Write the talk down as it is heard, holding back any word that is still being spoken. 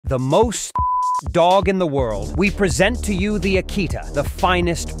The most dog in the world, we present to you the Akita, the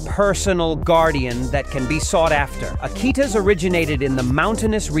finest personal guardian that can be sought after. Akitas originated in the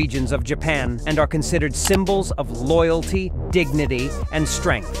mountainous regions of Japan and are considered symbols of loyalty, dignity, and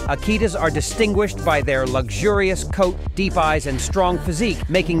strength. Akitas are distinguished by their luxurious coat, deep eyes, and strong physique,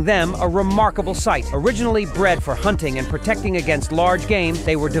 making them a remarkable sight. Originally bred for hunting and protecting against large game,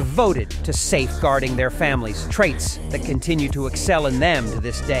 they were devoted to safeguarding their families, traits that continue to excel in them to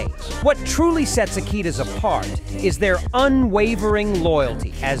this day. What truly sets Akitas apart is their unwavering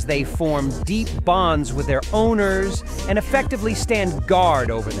loyalty, as they form deep bonds with their owners and effectively stand guard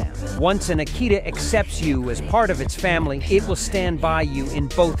over them. Once an Akita accepts you as part of its family, it will stand by you in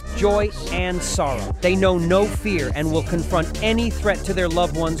both joy and sorrow. They know no fear and will confront any threat to their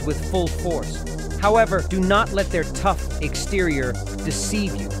loved ones with full force. However, do not let their tough exterior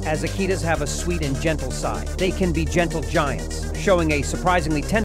deceive you, as Akitas have a sweet and gentle side. They can be gentle giants, showing a surprisingly tender